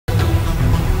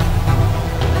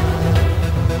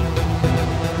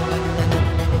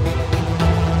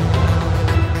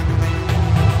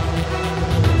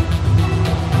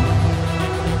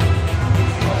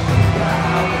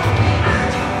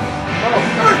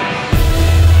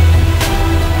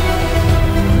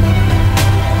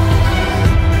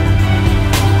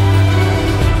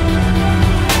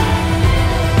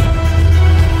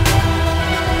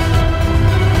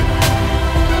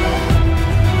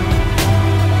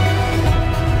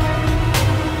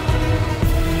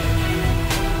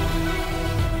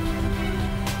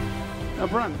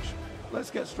branch. Let's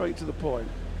get straight to the point.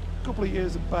 A couple of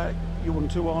years back, you won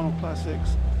 2 Arnold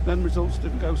Classics, then results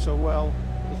didn't go so well.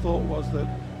 The thought was that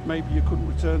maybe you couldn't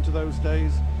return to those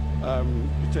days.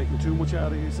 You're taking too much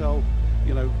out of yourself,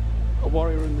 you know, a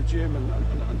warrior in the gym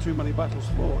and too many battles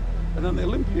fought. And then the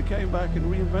Olympia came back and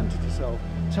reinvented yourself.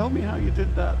 Tell me how you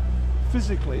did that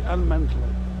physically and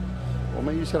mentally. Well,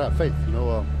 man, you just gotta have faith, you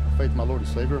know, faith in my Lord and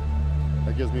Savior.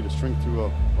 That gives me the strength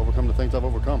to overcome the things I've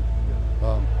overcome.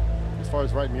 As far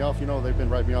as writing me off, you know, they've been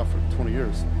writing me off for 20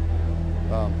 years.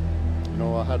 You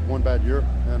know, I had one bad year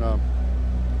and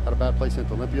had a bad place at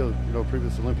the Olympia, you know,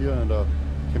 previous Olympia, and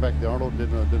came back to the Arnold,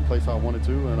 didn't place how I wanted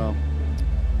to, and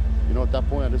you know, at that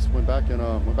point I just went back to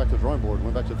the drawing board,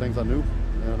 went back to things I knew,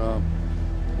 and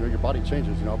you know, your body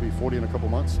changes. You know, I'll be 40 in a couple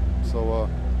months, so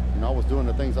you know, I was doing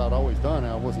the things I'd always done,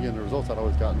 and I wasn't getting the results I'd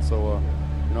always gotten. So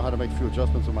you know, I had to make a few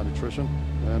adjustments with my nutrition,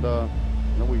 and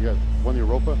you know, we won the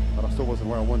Europa, but I still wasn't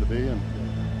where I wanted to be, and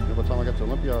you know, by the time I got to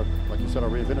Olympia, like you said, I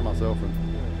reinvented myself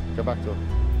and got back to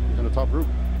in the top group.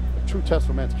 A true test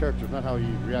for man's character is not how he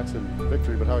reacts in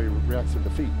victory, but how he reacts in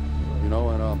defeat. You know,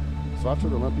 and so after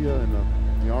the Olympia and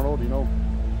the Arnold, you know,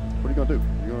 what are you gonna do?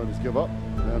 You're gonna just give up,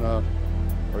 and or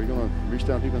are you gonna reach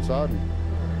down deep inside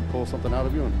and pull something out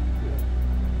of you, and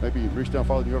maybe reach down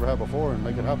farther than you ever have before and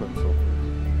make it happen?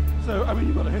 So I mean,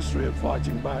 you've got a history of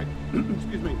fighting back.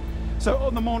 Excuse me. So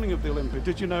on the morning of the Olympia,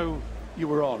 did you know you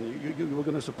were on? You were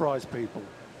going to surprise people?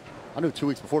 I knew 2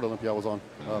 weeks before the Olympia I was on.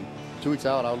 2 weeks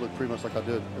out, I would look pretty much like I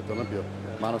did at the Olympia,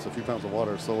 minus a few pounds of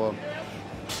water. So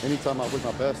anytime I was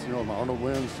my best, you know, my Arnold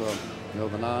wins, you know,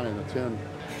 the 9 and the 10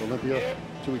 Olympia,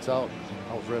 2 weeks out,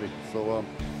 I was ready. So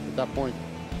at that point,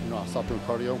 you know, I stopped doing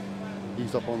cardio,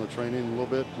 eased up on the training a little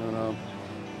bit, and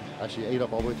actually ate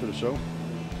up all the way to the show.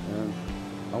 And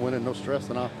I went in no stress,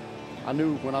 and I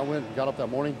knew when I got up that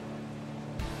morning,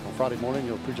 on Friday morning,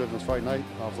 you know, pre-judgment was Friday night,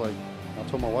 I was like, I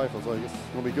told my wife, I was like, it's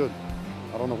gonna be good.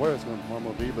 I don't know where I'm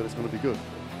gonna be, but it's gonna be good.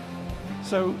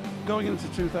 So going into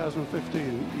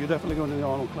 2015, you're definitely going to the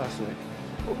Arnold Classic.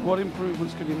 What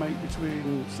improvements can you make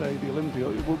between, say, the Olympia?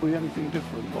 Will be anything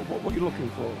different? What are you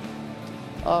looking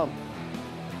for?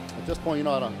 At this point, you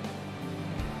know,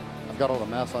 I've got all the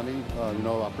mass I need. You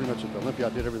know, I pretty much at the Olympia, I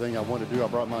did everything I wanted to do. I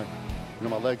brought my, you know,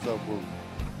 my legs up.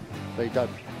 They got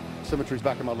symmetries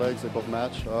back in my legs. They both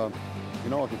match. You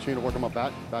know, I continue to work on my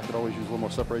back. Back could always use a little more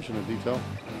separation and detail.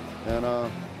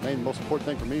 And main most important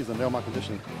thing for me is to nail my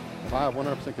conditioning. If I have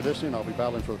 100% conditioning, I'll be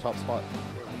battling for the top spot.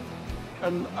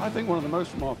 And I think one of the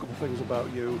most remarkable things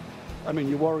about you, I mean,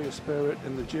 your warrior spirit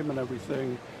in the gym and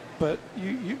everything, but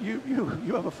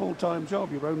you have a full-time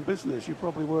job, your own business. You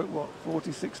probably work, what,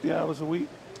 40, 60 hours a week?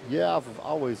 Yeah, I've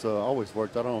always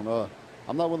worked. I don't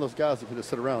I'm not one of those guys that can just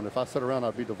sit around. If I sit around,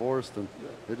 I'd be divorced, and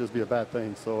it'd just be a bad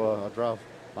thing. So I drive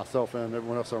myself and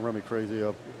everyone else around me crazy.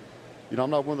 You know, I'm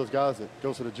not one of those guys that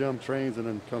goes to the gym, trains, and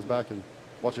then comes back and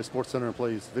watches Sports Center and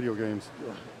plays video games.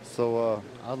 So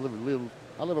I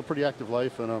live a pretty active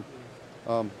life, and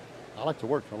I like to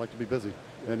work. I like to be busy.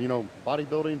 And you know,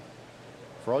 bodybuilding,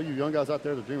 for all you young guys out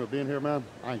there that dream of being here, man,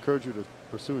 I encourage you to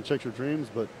pursue and chase your dreams.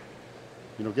 But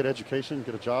you know, get education,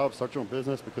 get a job, start your own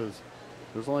business, because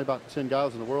there's only about 10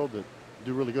 guys in the world that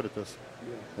do really good at this.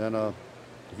 Yeah. And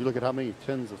if you look at how many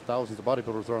tens of thousands of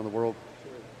bodybuilders there are in the world,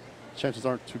 chances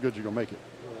aren't too good you're gonna make it.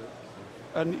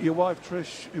 And your wife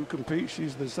Trish, who competes,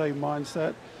 she's the same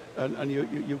mindset, and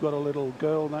you've got a little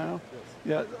girl now.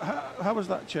 Yes. Yeah. How has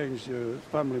that changed you,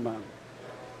 family man?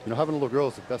 You know, having a little girl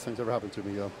is the best thing that's ever happened to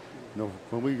me. You know,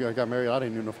 when we got married, I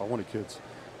didn't even know if I wanted kids.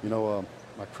 You know,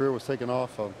 my career was taking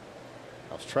off. I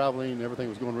was traveling. Everything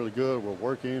was going really good. We're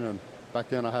working, and back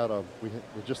then we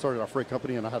just started our freight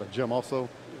company, and I had a gym also.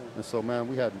 And so, man,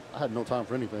 I had no time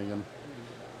for anything. And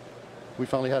we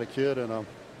finally had a kid and a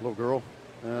little girl,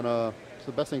 and it's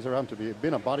the best things that ever happened to me.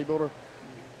 Being a bodybuilder,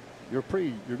 you're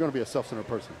going to be a self-centered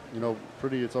person. You know,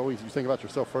 it's always, you think about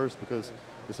yourself first, because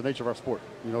it's the nature of our sport.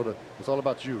 You know, it's all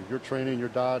about you. You're training, you're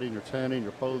dieting, you're tanning,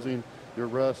 you're posing, your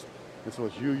rest. And so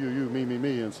it's you, me, me,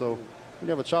 me. And so when you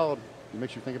have a child, it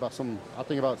makes you think about I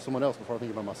think about someone else before I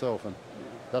think about myself, and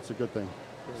that's a good thing.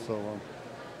 So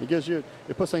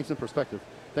it puts things in perspective.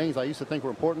 Things I used to think were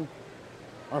important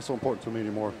aren't so important to me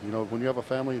anymore. You know, when you have a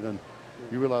family, then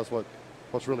you realize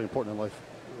what's really important in life.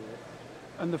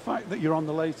 And the fact that you're on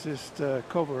the latest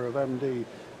cover of MD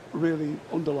really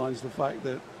underlines the fact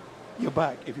that you're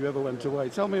back if you ever went away.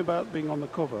 Tell me about being on the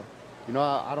cover. You know,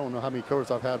 I don't know how many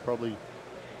covers I've had, probably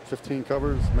 15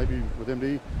 covers maybe with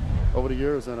MD over the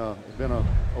years, and it's been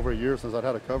over a year since I'd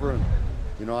had a cover. And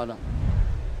you know,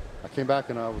 I came back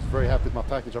and I was very happy with my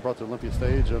package I brought to the Olympia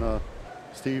stage. And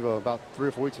Steve, about 3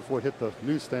 or 4 weeks before it hit the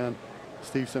newsstand,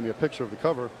 Steve sent me a picture of the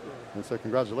cover and said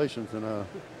congratulations, and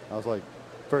I was like,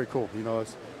 very cool. You know,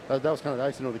 that was kind of the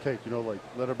icing on the cake. You know, like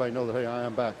let everybody know that hey, I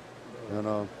am back, and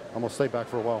I'm gonna stay back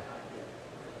for a while.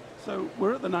 So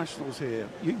we're at the Nationals here.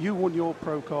 You won your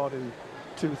pro card in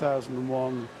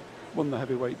 2001, won the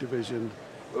heavyweight division.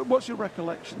 What's your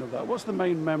recollection of that? What's the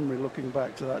main memory looking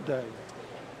back to that day?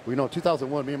 Well, you know, in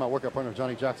 2001, me and my workout partner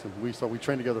Johnny Jackson, we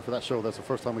trained together for that show. That's the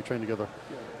first time we trained together,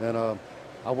 and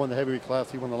I won the heavyweight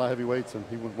class. He won the light heavyweights, and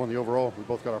he won the overall. We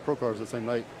both got our pro cards the same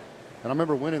night, and I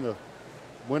remember winning,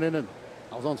 and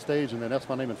I was on stage, and then that's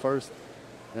my name in first,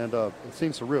 and it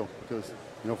seemed surreal because,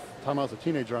 you know, from the time I was a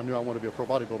teenager, I knew I wanted to be a pro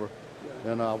bodybuilder,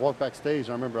 and I walked backstage, and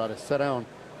I remember I just sat down,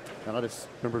 and I just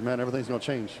remember, man, everything's going to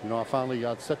change. You know,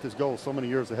 I'd set this goal so many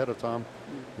years ahead of time,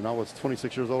 and I was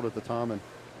 26 years old at the time, and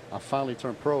I finally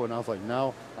turned pro, and I was like,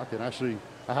 now I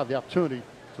have the opportunity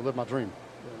to live my dream.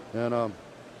 And,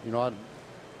 you know,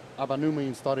 I by no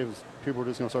means thought people were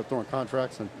just going to start throwing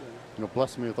contracts and, you know,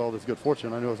 blessing me with all this good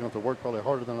fortune. I knew I was going to have to work probably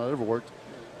harder than I ever worked,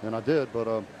 and I did,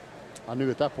 but I knew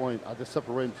at that point I just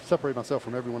separate myself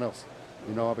from everyone else.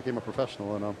 You know, I became a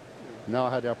professional, and now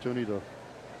I had the opportunity to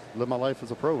live my life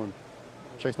as a pro and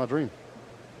chase my dream.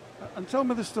 And tell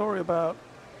me the story about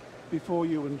before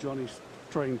you and Johnny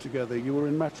trained together. You were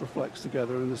in Metroflex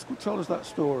together, and tell us that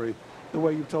story the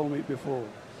way you've told me before.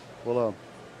 Well,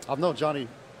 I've known Johnny.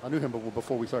 I knew him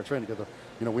before we started training together.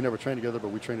 You know, we never trained together, but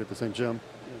we trained at the same gym.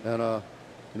 And,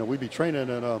 you know, we'd be training,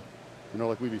 and, you know,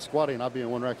 like we'd be squatting, I'd be in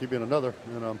one rack, he'd be in another.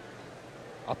 And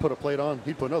I put a plate on,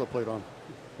 he'd put another plate on.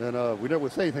 And we never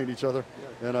would say anything to each other.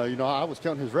 And, you know, I was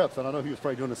counting his reps, and I know he was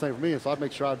probably doing the same for me, and so I'd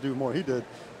make sure I'd do more than he did.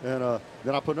 And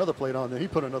then I put another plate on, then he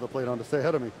put another plate on to stay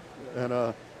ahead of me.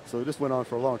 And so this went on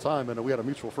for a long time, and we had a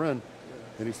mutual friend,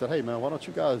 and he said, hey, man, why don't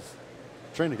you guys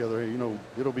train together? You know,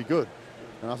 it'll be good.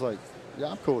 And I was like, yeah,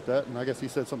 I'm cool with that. And I guess he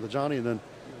said something to Johnny, and then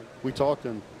we talked,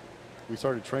 and we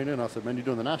started training. I said, man, you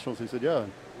doing the Nationals? He said, yeah.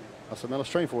 And I said, man,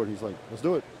 let's train for it. And he's like, let's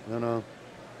do it. And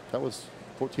that was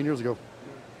 14 years ago.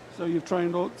 So you've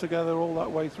trained all together all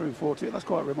that way through 14. That's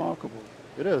quite remarkable.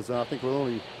 It is. And I think I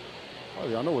know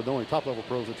we're the only top-level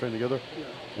pros that train together.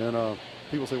 Yeah. And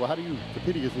people say, well, how do you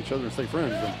compete against each other and stay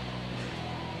friends? And,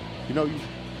 you know,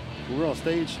 when we're on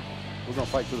stage, we're going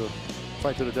to fight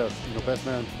to the death. You know, best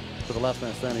man to the last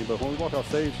man standing. But when we walk off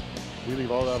stage, we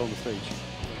leave all that on the stage.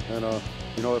 And,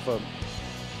 you know, if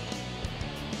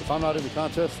I'm not in the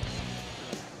contest,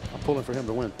 I'm pulling for him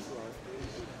to win.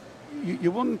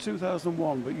 You won in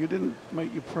 2001, but you didn't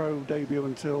make your pro debut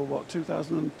until, what,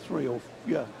 2003?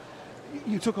 Yeah.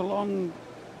 You took a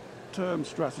long-term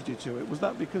strategy to it. Was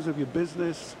that because of your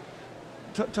business?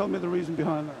 Tell me the reason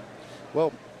behind that.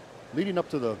 Well, leading up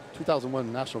to the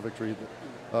 2001 national victory,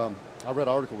 I read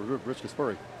an article with Rich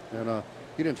Gasperi, and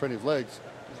he didn't train his legs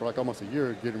for like almost a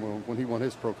year when he won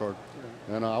his pro card.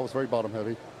 Yeah. And I was very bottom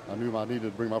heavy. I knew I needed to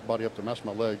bring my body up to match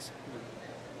my legs.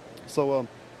 So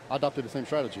I adopted the same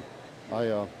strategy.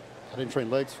 I didn't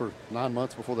train legs for 9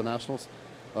 months before the Nationals.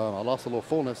 I lost a little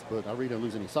fullness, but I really didn't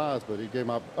lose any size, but it gave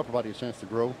my upper body a chance to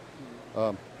grow.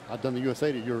 I'd done the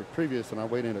USA the year previous, and I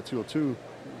weighed in at 202.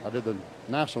 I did the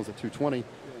Nationals at 220.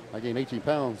 I gained 18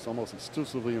 pounds almost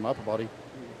exclusively in my upper body,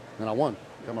 and I won,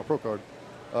 got my pro card.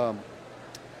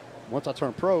 Once I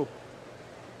turned pro,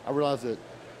 I realized that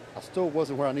I still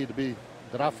wasn't where I needed to be,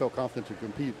 that I felt confident to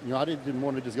compete. You know, I didn't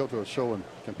want to just go to a show and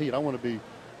compete. I want to be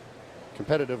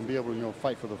competitive and be able to, you know,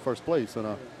 fight for the first place.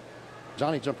 And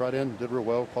Johnny jumped right in, did real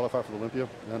well, qualified for the Olympia,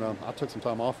 and I took some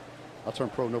time off. I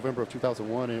turned pro November of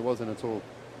 2001, and it wasn't until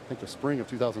I think the spring of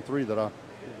 2003 that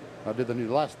I did the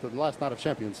last Night of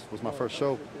Champions was my first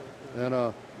show, and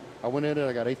I went in and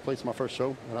I got 8th place in my first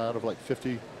show, and out of like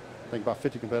 50, I think about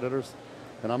 50 competitors.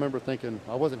 And I remember thinking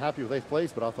I wasn't happy with 8th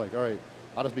place, but I was like, all right,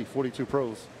 I just beat 42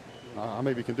 pros. I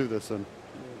maybe can do this. And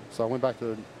so I went back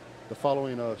to the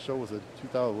following show was a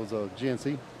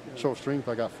GNC show of strength.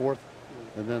 I got 4th,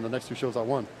 and then the next 2 shows I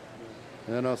won.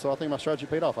 And so I think my strategy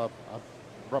paid off. I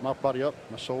brought my body up,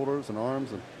 my shoulders and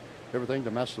arms and everything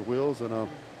to match the wheels, and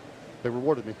they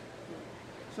rewarded me.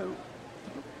 So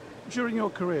during your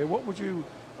career, what would you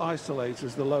isolate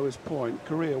as the lowest point,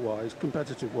 career-wise,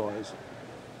 competitive-wise?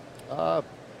 I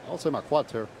would say my quad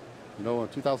tear. You know, in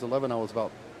 2011, I was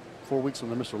about 4 weeks from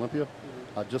the Mr. Olympia.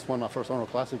 I just won my first Arnold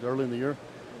Classic early in the year,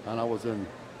 and I was in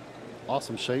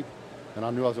awesome shape, and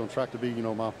I knew I was on track to be, you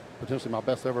know, potentially my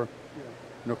best ever,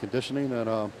 you know, conditioning, and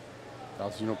I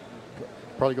was, you know,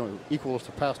 probably going to equal or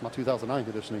surpass my 2009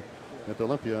 conditioning at the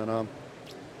Olympia, and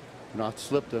you know, I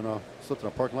slipped in a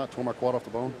parking lot, tore my quad off the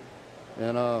bone,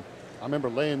 and I remember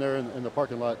laying there in the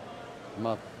parking lot,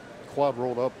 my quad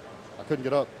rolled up, I couldn't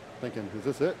get up, thinking, is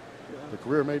this it? The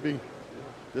career may be,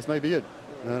 this may be it.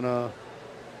 And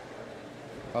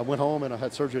I went home and I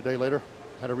had surgery a day later.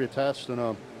 Had it reattached, and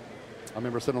I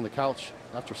remember sitting on the couch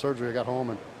after surgery. I got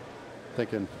home and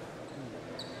thinking,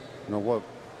 you know what?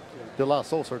 Did a lot of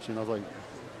soul searching. I was like,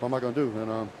 what am I going to do?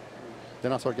 And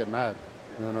then I started getting mad.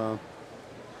 And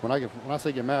when I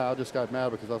say get mad, I just got mad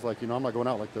because I was like, you know, I'm not going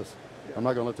out like this. I'm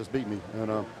not going to let this beat me. And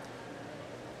the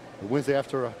Wednesday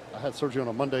after I had surgery on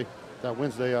a Monday, that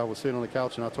Wednesday I was sitting on the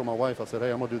couch and I told my wife, I said,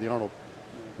 hey, I'm going to do the Arnold.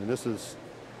 And this is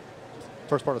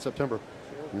first part of September.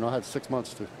 You know, I had 6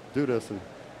 months to do this, and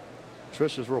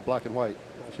Trish is real black and white.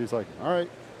 She's like, all right.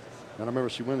 And I remember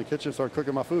she went in the kitchen, started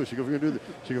cooking my food. She goes, if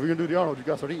you're going to do the Arnold, you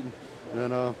got to start eating.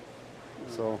 And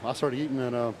so I started eating,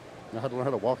 and I had to learn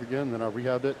how to walk again. Then I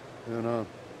rehabbed it, and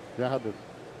then I had to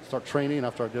start training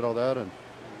after I did all that, and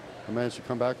I managed to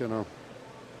come back and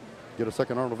get a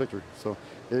second Arnold victory. So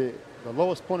the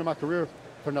lowest point in my career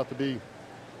turned out to be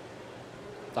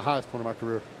the highest point of my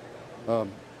career.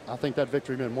 I think that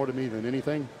victory meant more to me than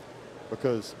anything,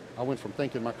 because I went from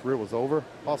thinking my career was over,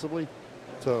 possibly,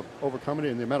 to overcoming it,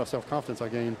 and the amount of self-confidence I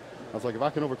gained. I was like, if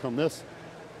I can overcome this,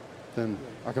 then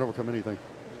I can overcome anything.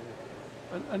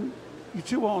 And your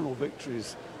 2 Arnold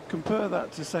victories, compare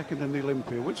that to second in the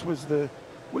Olympia. Which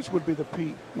would be the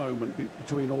peak moment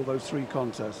between all those 3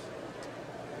 contests?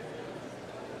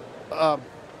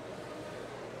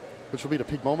 Which would be the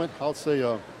peak moment? I would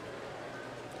say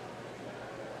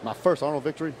my first Arnold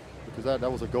victory, because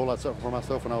that was a goal I set for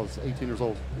myself when I was 18 years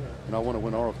old, and I want to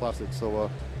win Arnold Classic. So,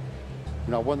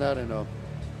 you know, I won that, and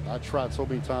I tried so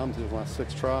many times. It was my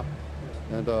 6th try,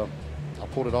 and I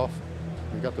pulled it off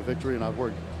and got the victory. And I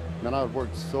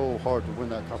worked so hard to win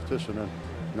that competition, and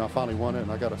you know, I finally won it,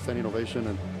 and I got a standing ovation,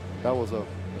 and that was a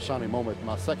shining moment.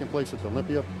 My second place at the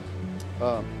Olympia,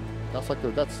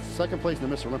 that's second place in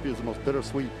the Mr. Olympia is the most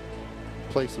bittersweet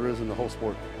place there is in the whole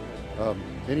sport.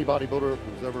 Any bodybuilder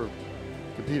who's ever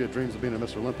competed dreams of being a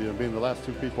Mr. Olympia and being the last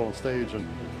 2 people on stage and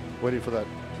waiting for that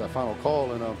final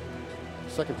call. And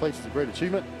second place is a great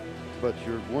achievement, but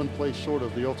you're 1 place short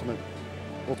of the ultimate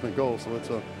goal. So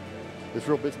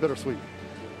it's bittersweet.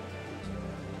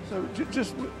 So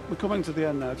just we're coming to the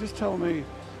end now. Just tell me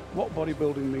what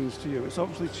bodybuilding means to you. It's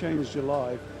obviously changed your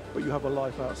life, but you have a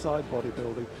life outside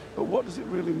bodybuilding. But what does it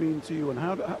really mean to you, and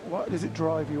what does it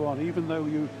drive you on, even though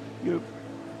you're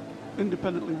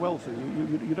independently wealthy?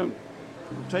 You don't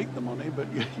take the money, but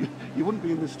you wouldn't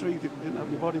be in the street if you didn't have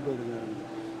your bodybuilding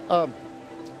earnings.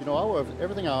 You know,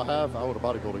 everything I have, I owe to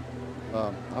bodybuilding.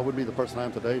 I wouldn't be the person I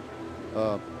am today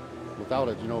without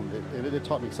it. You know, it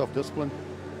taught me self-discipline,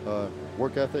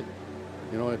 work ethic.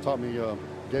 You know, it taught me,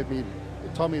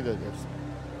 it taught me that it's,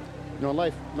 you know, in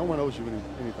life, no one owes you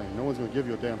anything. No one's going to give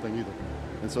you a damn thing either.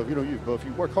 And so if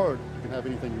you work hard, you can have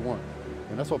anything you want.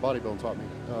 And that's what bodybuilding taught me.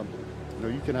 You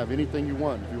know, you can have anything you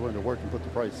want if you're willing to work and pay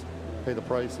the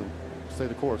price and stay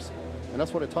the course. And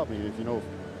that's what it taught me. If you know,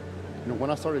 when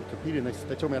I started competing,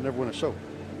 they told me I'd never win a show.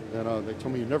 And they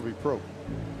told me you'd never be pro.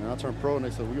 And I turned pro, and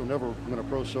they said, well, you'll never win a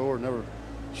pro show, or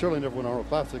surely never win an Arnold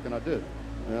Classic, and I did.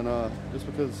 And just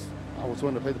because I was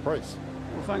willing to pay the price.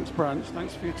 Well, thanks, Branch.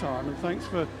 Thanks for your time, and thanks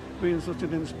for being such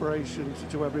an inspiration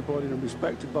to everybody and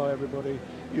respected by everybody.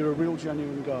 You're a real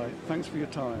genuine guy. Thanks for your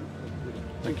time.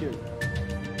 Thank you.